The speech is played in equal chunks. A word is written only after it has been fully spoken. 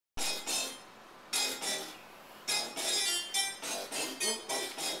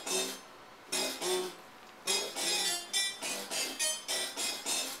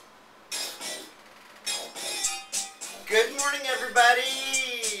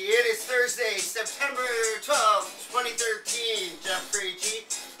September 12th, 2013. Jeffrey G.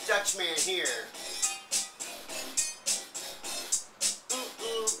 Dutchman here.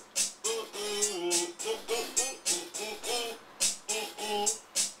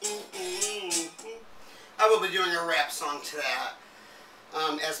 I will be doing a rap song to that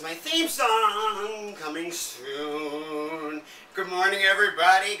as my theme song, coming soon. Good morning,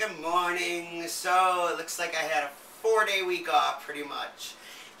 everybody. Good morning. So, it looks like I had a 4-day week off, pretty much.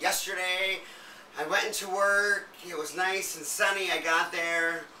 Yesterday, I went into work. It was nice and sunny. I got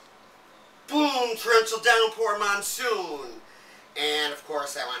there. Boom! Torrential downpour monsoon. And, of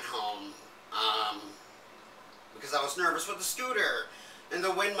course, I went home because I was nervous with the scooter. And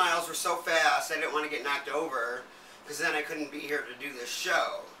the wind miles were so fast, I didn't want to get knocked over, because then I couldn't be here to do this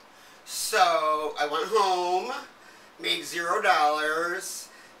show. So, I went home, made $0,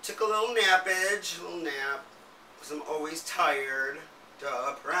 took a little nap, because I'm always tired,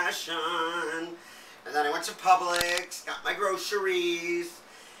 depression. And then I went to Publix, got my groceries,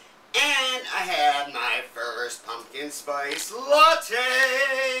 and I had my first pumpkin spice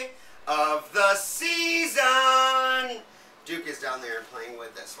latte of the season. Duke is down there playing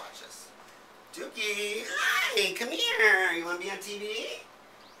with this. Watch this. Dookie, hi, come here. You want to be on TV?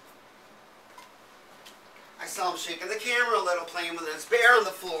 I saw him shaking the camera a little, playing with his bear on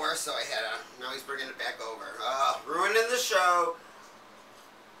the floor, so I had to, now he's bringing it back over. Ruining the show.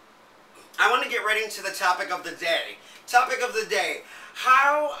 I want to get right into the topic of the day. Topic of the day.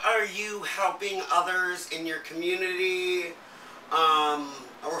 How are you helping others in your community?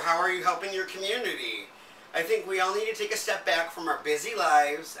 Or how are you helping your community? I think we all need to take a step back from our busy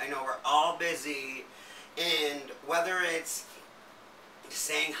lives. I know we're all busy. And whether it's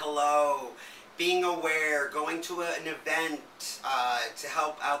saying hello, being aware, going to an event to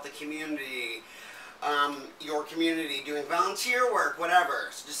help out the community, your community, doing volunteer work, whatever.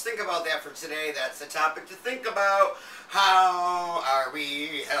 So just think about that for today. That's the topic to think about. How are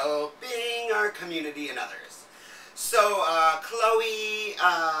we helping our community and others? So Chloe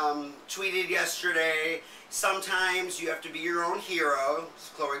tweeted yesterday, sometimes you have to be your own hero. It's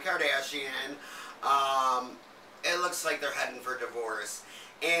Khloe Kardashian. It looks like they're heading for divorce.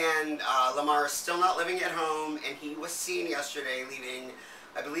 And Lamar is still not living at home, and he was seen yesterday leaving,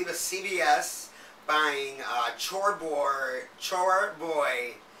 I believe, a CVS, buying Chore Boy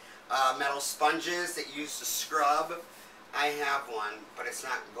metal sponges that you use to scrub. I have one, but it's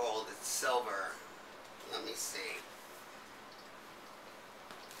not gold, it's silver. Let me see.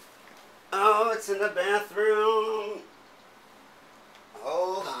 Oh, it's in the bathroom.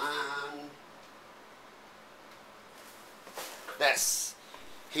 Hold on. This.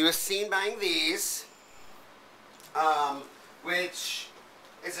 He was seen buying these, which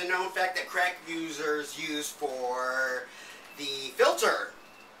is a known fact that crack users use for the filter.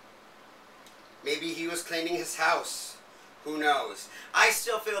 Maybe he was cleaning his house. Who knows? I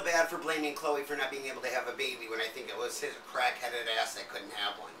still feel bad for blaming Chloe for not being able to have a baby when I think it was his crack-headed ass that couldn't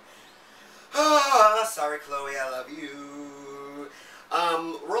have one. Oh, sorry, Chloe, I love you.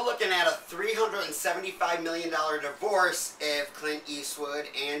 We're looking at a $375 million divorce if Clint Eastwood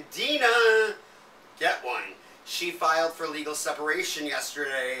and Dina get one. She filed for legal separation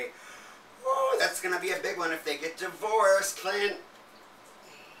yesterday. Oh, that's going to be a big one if they get divorced. Clint,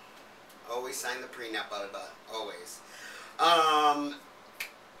 always sign the prenup, always.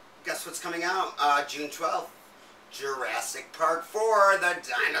 Guess what's coming out? June 12th. Jurassic Park 4. The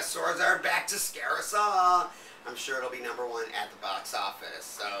dinosaurs are back to scare us all. I'm sure it'll be #1 at the box office.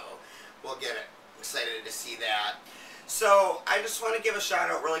 So, we'll get it. Excited to see that. So, I just want to give a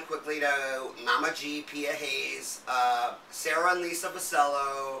shout out really quickly to Mama G, Pia Hayes, Sarah and Lisa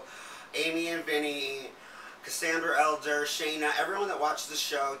Bacello, Amy and Vinny, Cassandra Elder, Shayna, everyone that watched the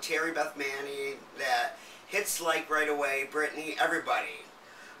show, Terry Beth Manny, that hits like right away, Brittany, everybody.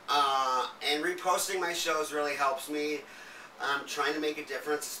 And reposting my shows really helps me. I'm trying to make a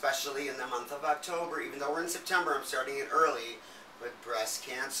difference, especially in the month of October. Even though we're in September, I'm starting it early with breast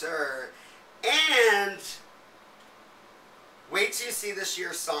cancer. And wait till you see this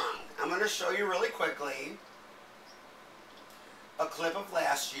year's song. I'm going to show you really quickly a clip of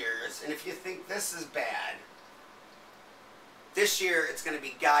last year's. And if you think this is bad, this year it's going to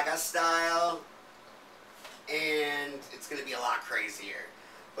be Gaga style. And it's going to be a lot crazier.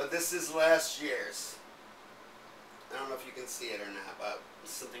 But this is last year's. I don't know if you can see it or not, but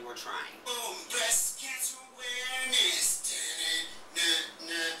it's something we're trying. Oh, breast cancer awareness. Na,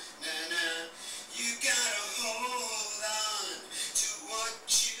 na, na, na. You gotta hold on to what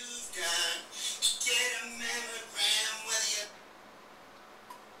you've got. Get a mammogram with you.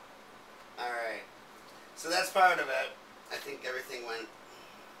 Alright. So that's part of it. I think everything went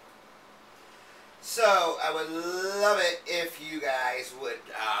So, I would love it if you guys would,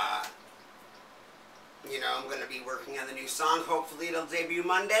 you know, I'm going to be working on the new song. Hopefully it'll debut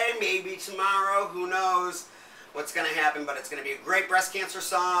Monday, maybe tomorrow, who knows what's going to happen, but it's going to be a great breast cancer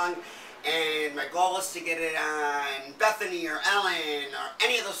song, and my goal is to get it on Bethany or Ellen or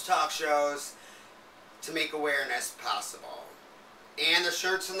any of those talk shows to make awareness possible. And the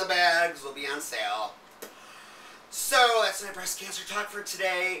shirts and the bags will be on sale. So, that's my breast cancer talk for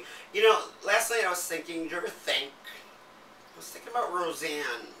today. You know, last night I was thinking, did you ever think? I was thinking about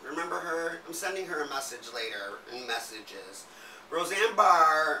Roseanne. Remember her? I'm sending her a message later in messages. Roseanne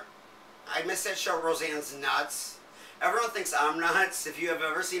Barr, I miss that show, Roseanne's Nuts. Everyone thinks I'm nuts. If you have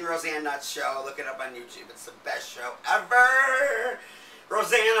ever seen Roseanne Nuts show, look it up on YouTube. It's the best show ever.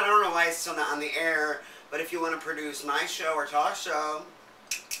 Roseanne, I don't know why it's still not on the air, but if you want to produce my show or talk show,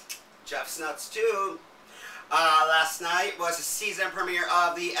 Jeff's Nuts too. Last night was a season premiere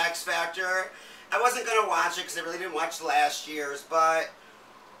of The X Factor. I wasn't going to watch it because I really didn't watch last year's, but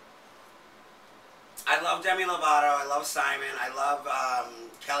I love Demi Lovato, I love Simon, I love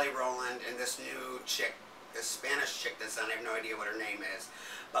Kelly Rowland, and this new chick, this Spanish chick that's on, I have no idea what her name is.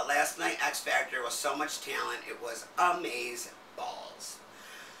 But last night, X Factor was so much talent, it was amaze balls.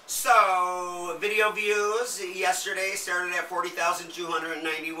 So, video views yesterday started at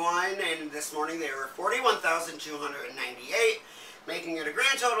 40,291, and this morning they were 41,298, making it a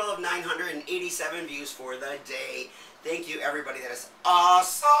grand total of 987 views for the day. Thank you, everybody. That is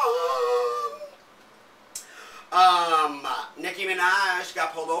awesome. Nicki Minaj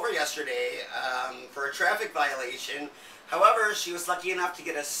got pulled over yesterday for a traffic violation. However, she was lucky enough to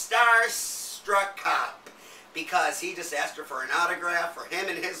get a star-struck cop because he just asked her for an autograph for him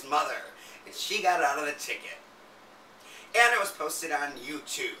and his mother, and she got out of the ticket. And it was posted on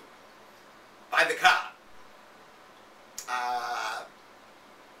YouTube by the cop. I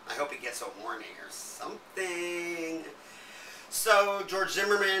hope he gets a warning or something. So, George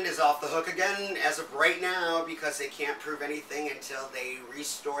Zimmerman is off the hook again as of right now because they can't prove anything until they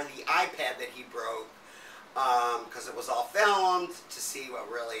restore the iPad that he broke, because it was all filmed to see what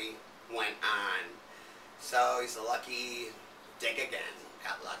really went on. So, he's a lucky dick again.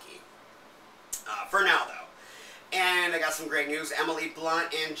 Got lucky. For now, though. And I got some great news. Emily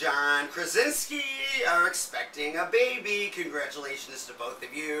Blunt and John Krasinski are expecting a baby. Congratulations to both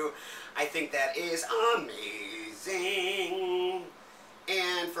of you. I think that is amazing.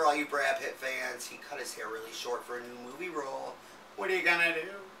 And for all you Brad Pitt fans, he cut his hair really short for a new movie role. What are you gonna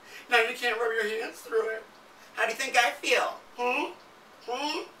do? Now you can't rub your hands through it. How do you think I feel?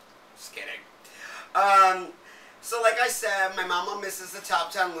 Just kidding. So like I said, my mama misses the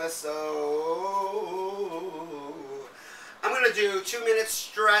top 10 list, so I'm going to do 2-minute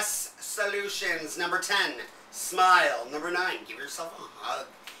stress solutions. Number 10, smile. Number 9, give yourself a hug.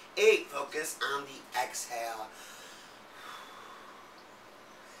 8, focus on the exhale.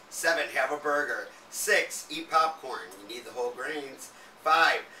 7, have a burger. 6, eat popcorn. You need the whole grains.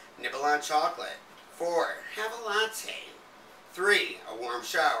 5, nibble on chocolate. 4, have a latte. 3, a warm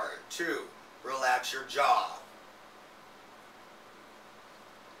shower. 2, relax your jaw.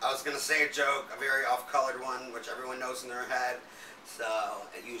 I was going to say a joke, a very off-colored one, which everyone knows in their head, so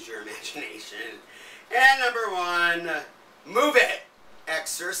use your imagination. And number 1, move it.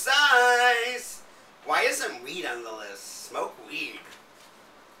 Exercise. Why isn't weed on the list? Smoke weed.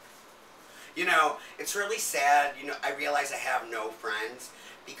 You know, it's really sad. You know, I realize I have no friends,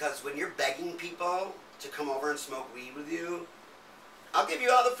 because when you're begging people to come over and smoke weed with you, I'll give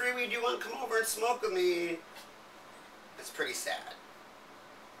you all the free weed you want, come over and smoke with me. It's pretty sad.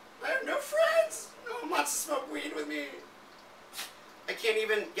 I have no friends. No one wants to smoke weed with me. I can't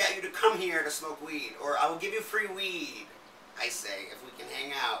even get you to come here to smoke weed. Or I will give you free weed, I say, if we can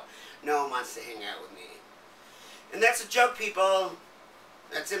hang out. No one wants to hang out with me. And that's a joke, people.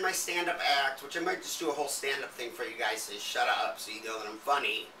 That's in my stand-up act, which I might just do a whole stand-up thing for you guys to shut up so you know that I'm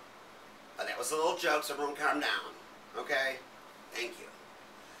funny. But that was a little joke, so everyone calm down. Okay? Thank you.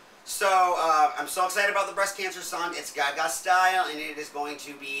 So, I'm so excited about the breast cancer song. It's Gaga style, and it is going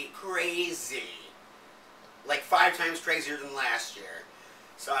to be crazy. Like 5 times crazier than last year.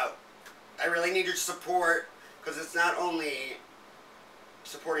 So, I really need your support, because it's not only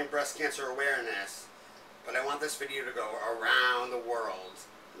supporting breast cancer awareness, but I want this video to go around the world,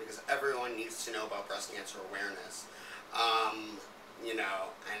 because everyone needs to know about breast cancer awareness. You know,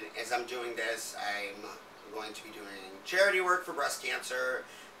 and as I'm doing this, I'm going to be doing charity work for breast cancer.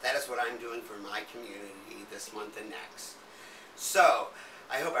 That is what I'm doing for my community this month and next. So,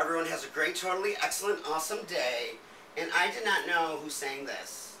 I hope everyone has a great, totally excellent, awesome day. And I did not know who sang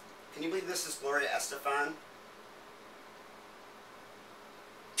this. Can you believe this is Gloria Estefan?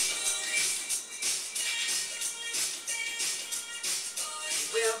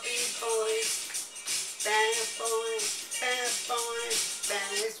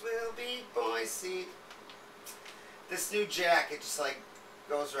 jack, it just like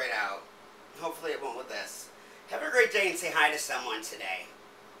goes right out. Hopefully it won't with this. Have a great day and say hi to someone today.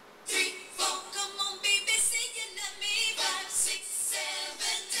 3, 4, come on, baby, say you love me. 5, 6, 7,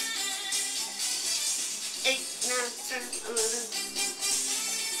 8, 9, 10, 11.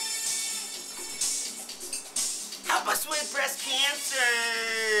 Help us with breast cancer.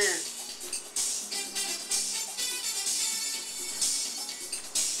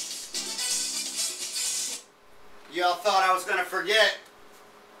 Y'all thought I was gonna forget.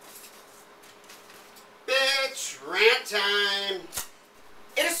 Bitch, rant time.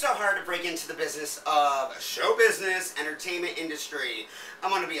 It is so hard to break into the business of show business, entertainment industry. I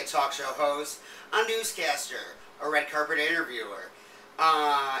want to be a talk show host, a newscaster, a red carpet interviewer.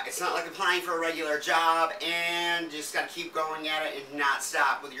 It's not like applying for a regular job, and you just got to keep going at it and not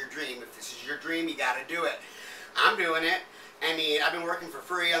stop with your dream. If this is your dream, you got to do it. I'm doing it. I mean, I've been working for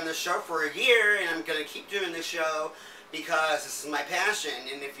free on this show for a year, and I'm going to keep doing this show because this is my passion.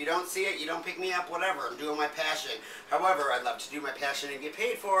 And if you don't see it, you don't pick me up, whatever. I'm doing my passion. However, I'd love to do my passion and get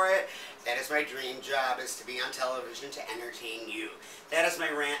paid for it. That is my dream job, is to be on television to entertain you. That is my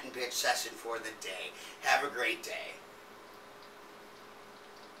rant and bitch session for the day. Have a great day.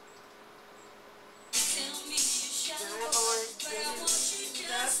 tell me you shy, but I want you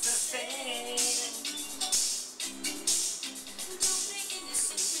just the same. Don't make any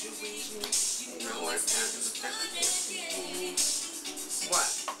situation. You know it's time to start again. What?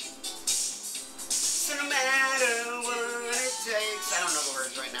 So no matter what it takes. I don't know the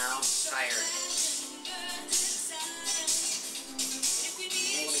words right now. I'm tired.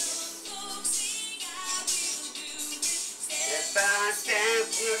 Step by step,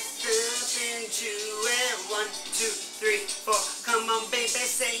 let's step into it. 1, 2, 3, 4. Come on, baby,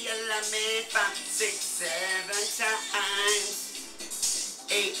 say you love me. 5, 6, 7 times.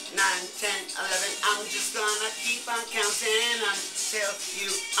 8, 9, 10, 11. I'm just gonna keep on counting until you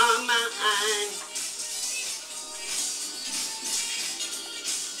are mine.